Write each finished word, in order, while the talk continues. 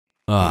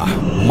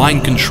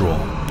Mind control.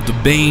 The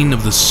bane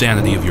of the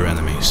sanity of your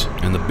enemies,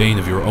 and the bane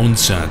of your own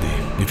sanity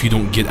if you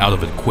don't get out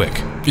of it quick.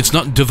 It's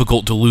not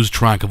difficult to lose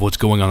track of what's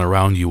going on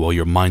around you while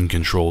you're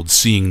mind-controlled,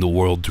 seeing the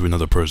world through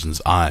another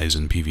person's eyes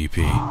in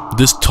PvP.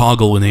 This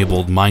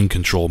toggle-enabled mind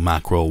control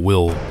macro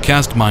will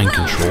cast mind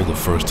control the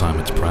first time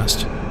it's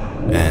pressed,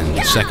 and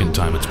the second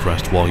time it's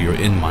pressed while you're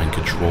in mind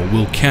control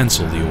will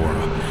cancel the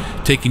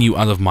aura, taking you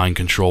out of mind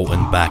control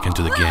and back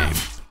into the game.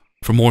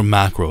 For more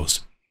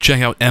macros,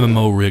 check out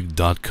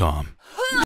MMORig.com.